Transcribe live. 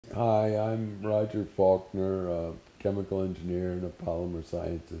Hi, I'm Roger Faulkner, a chemical engineer and a polymer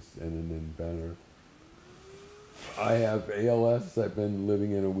scientist and an inventor. I have ALS. I've been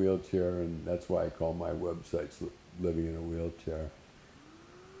living in a wheelchair, and that's why I call my websites Living in a Wheelchair.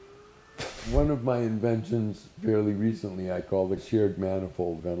 One of my inventions fairly recently I called a shared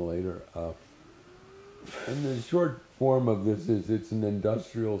manifold ventilator. And the short form of this is it's an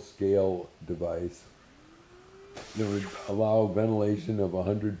industrial scale device that would allow ventilation of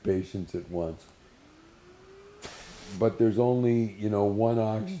 100 patients at once. But there's only, one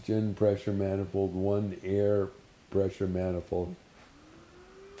oxygen pressure manifold, one air pressure manifold,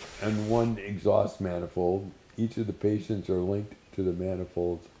 and one exhaust manifold. Each of the patients are linked to the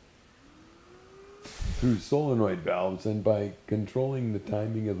manifolds through solenoid valves, and by controlling the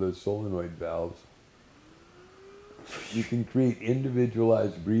timing of those solenoid valves, you can create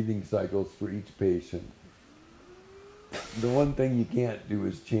individualized breathing cycles for each patient. The one thing you can't do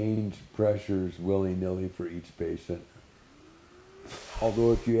is change pressures willy-nilly for each patient.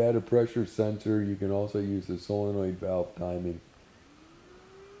 Although if you add a pressure sensor, you can also use the solenoid valve timing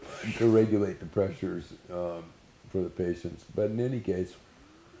to regulate the pressures for the patients. But in any case,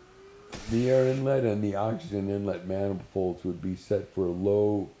 the air inlet and the oxygen inlet manifolds would be set for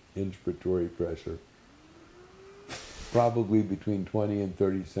low inspiratory pressure, probably between 20 and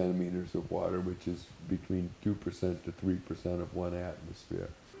 30 centimeters of water, which is between 2% to 3% of one atmosphere.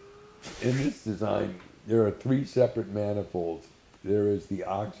 In this design, there are three separate manifolds. There is the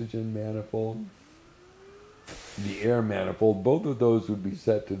oxygen manifold, the air manifold. Both of those would be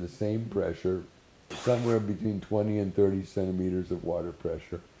set to the same pressure, somewhere between 20 and 30 centimeters of water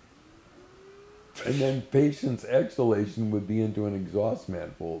pressure. And then patient's exhalation would be into an exhaust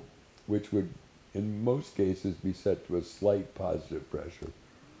manifold, which would, in most cases, be set to a slight positive pressure,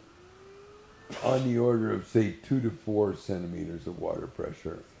 on the order of, say, 2 to 4 centimeters of water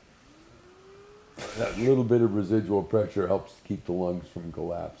pressure. That little bit of residual pressure helps to keep the lungs from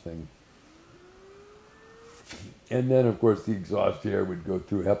collapsing. And then, of course, the exhaust air would go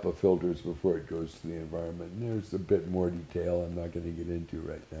through HEPA filters before it goes to the environment. And there's a bit more detail I'm not going to get into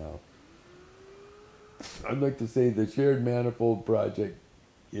right now. I'd like to say the shared manifold project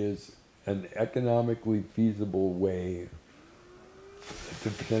is an economically feasible way to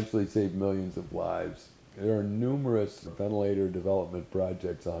potentially save millions of lives. There are numerous ventilator development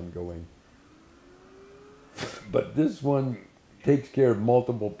projects ongoing, but this one takes care of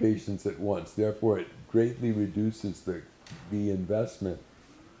multiple patients at once. Therefore, it greatly reduces the investment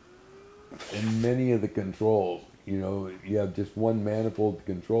in many of the controls. You have just one manifold to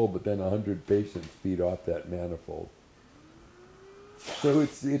control, but then 100 patients feed off that manifold. So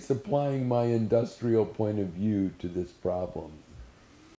it's applying my industrial point of view to this problem.